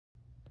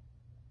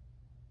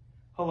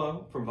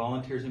Hello, from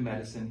Volunteers in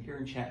Medicine here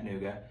in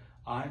Chattanooga.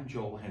 I'm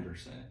Joel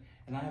Henderson,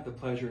 and I have the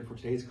pleasure for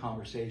today's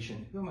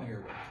conversation. Who am I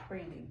here with?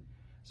 Brandy.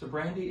 So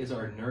Brandy is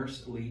our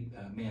nurse lead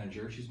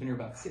manager. She's been here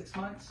about 6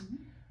 months.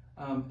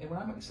 And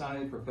what I'm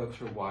excited for folks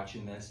who are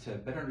watching this to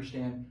better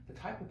understand the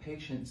type of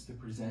patients that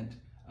present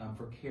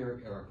for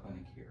care at our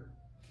clinic here.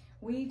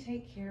 We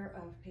take care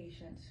of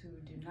patients who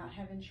do not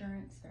have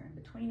insurance, they're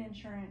in between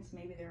insurance,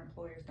 maybe their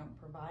employers don't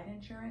provide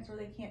insurance or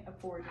they can't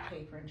afford to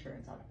pay for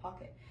insurance out of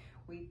pocket.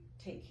 We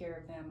take care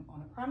of them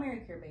on a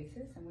primary care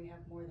basis, and we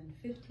have more than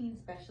 15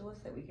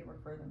 specialists that we can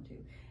refer them to.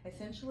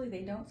 Essentially,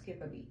 they don't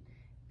skip a beat.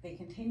 They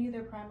continue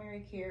their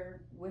primary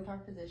care with our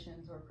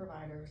physicians or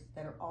providers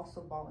that are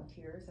also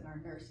volunteers, and our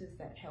nurses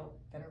that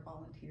help that are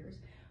volunteers,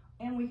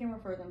 and we can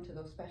refer them to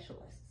those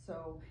specialists.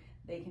 So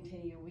they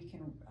continue, we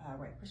can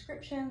write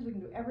prescriptions, we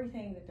can do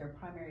everything that their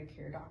primary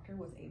care doctor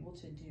was able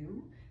to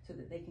do so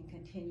that they can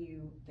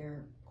continue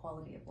their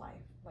quality of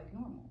life like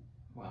normal.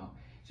 Wow.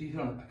 So you've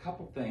done a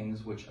couple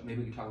things, which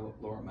maybe we can talk a little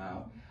more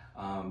about.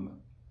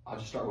 I'll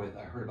just start with,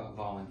 I heard about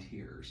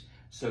volunteers.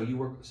 So you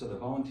work, so the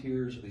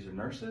volunteers, these are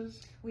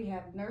nurses? We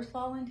have nurse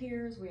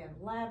volunteers, we have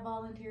lab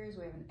volunteers,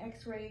 we have an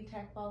x-ray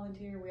tech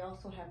volunteer, we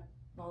also have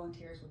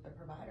volunteers with the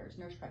providers,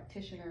 nurse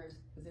practitioners,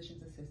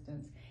 physician's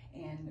assistants,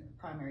 and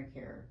primary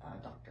care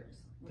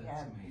doctors.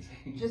 That's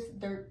amazing. Just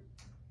their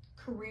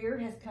career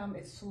has come,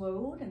 it's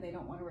slowed, and they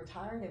don't want to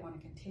retire. They want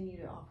to continue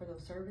to offer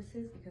those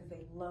services because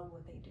they love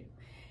what they do.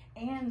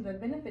 And the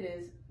benefit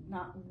is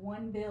not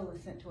one bill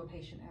is sent to a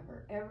patient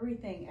ever.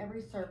 Everything, every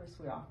service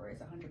we offer is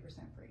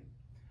 100% free.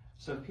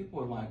 So if people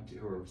would like to,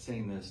 who are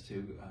seeing this,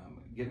 to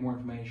get more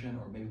information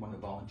or maybe want to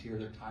volunteer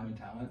their time and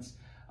talents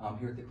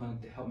here at the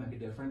clinic to help make a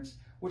difference,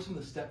 what are some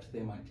of the steps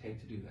they might take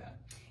to do that?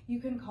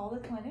 You can call the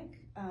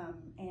clinic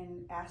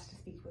and ask to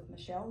speak with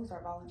Michelle, who's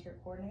our volunteer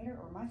coordinator,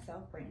 or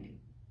myself, Brandy.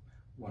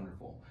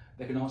 Wonderful.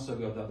 They can also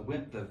go,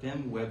 the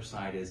VIM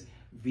website is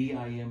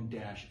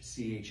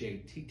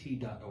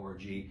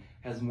vim-chatt.org,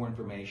 has more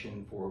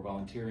information for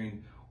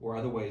volunteering or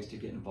other ways to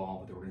get involved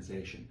with the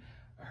organization.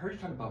 I heard you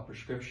talk about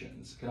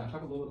prescriptions. Can I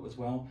talk a little bit as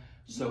well?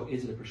 So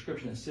is it a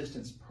prescription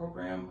assistance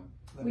program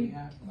that we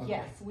have? Okay.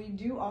 Yes, we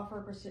do offer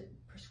a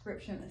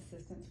prescription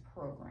assistance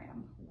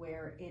program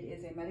where it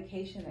is a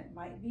medication that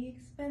might be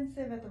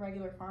expensive at the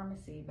regular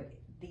pharmacy, but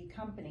the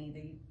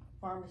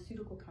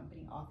pharmaceutical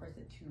company offers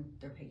it to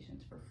their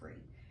patients for free.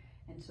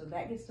 And so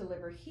that gets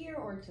delivered here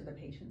or to the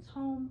patient's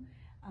home,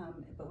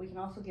 but we can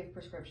also give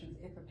prescriptions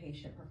if a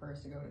patient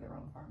prefers to go to their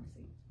own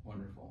pharmacy.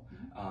 Wonderful.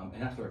 And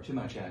not to throw too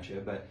much at you,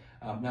 but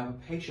now the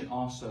patient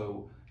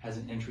also has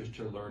an interest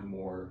to learn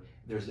more.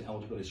 There's an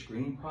eligibility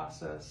screening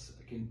process.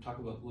 Can you talk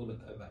a little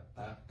bit about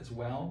that as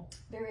well?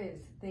 There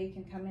is. They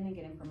can come in and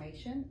get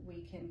information.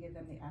 We can give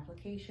them the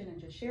application and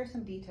just share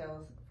some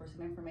details for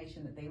some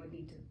information that they would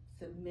need to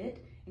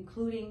submit,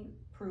 including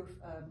proof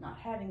of not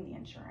having the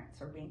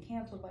insurance or being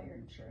canceled by your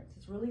insurance.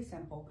 It's really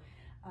simple.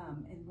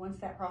 And once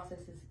that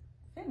process is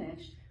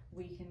finished,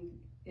 we can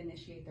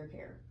initiate their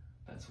care.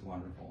 That's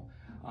wonderful.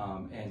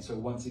 And so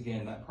once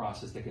again, that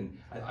process, they can,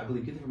 I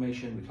believe, get the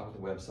information. We talk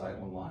about the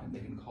website online. They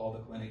can call the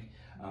clinic,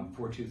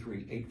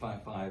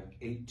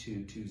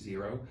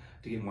 423-855-8220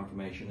 to get more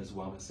information as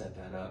well to set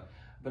that up.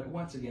 But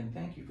once again,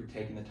 thank you for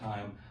taking the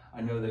time.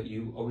 I know that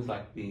you always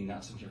like being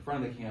not so much in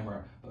front of the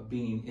camera, but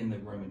being in the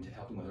room and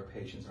helping with our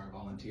patients and our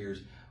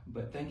volunteers.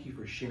 But thank you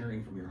for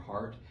sharing from your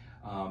heart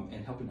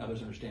and helping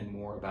others understand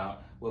more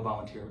about what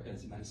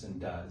Volunteers in Medicine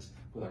does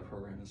with our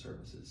program and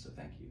services. So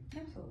thank you.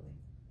 Absolutely.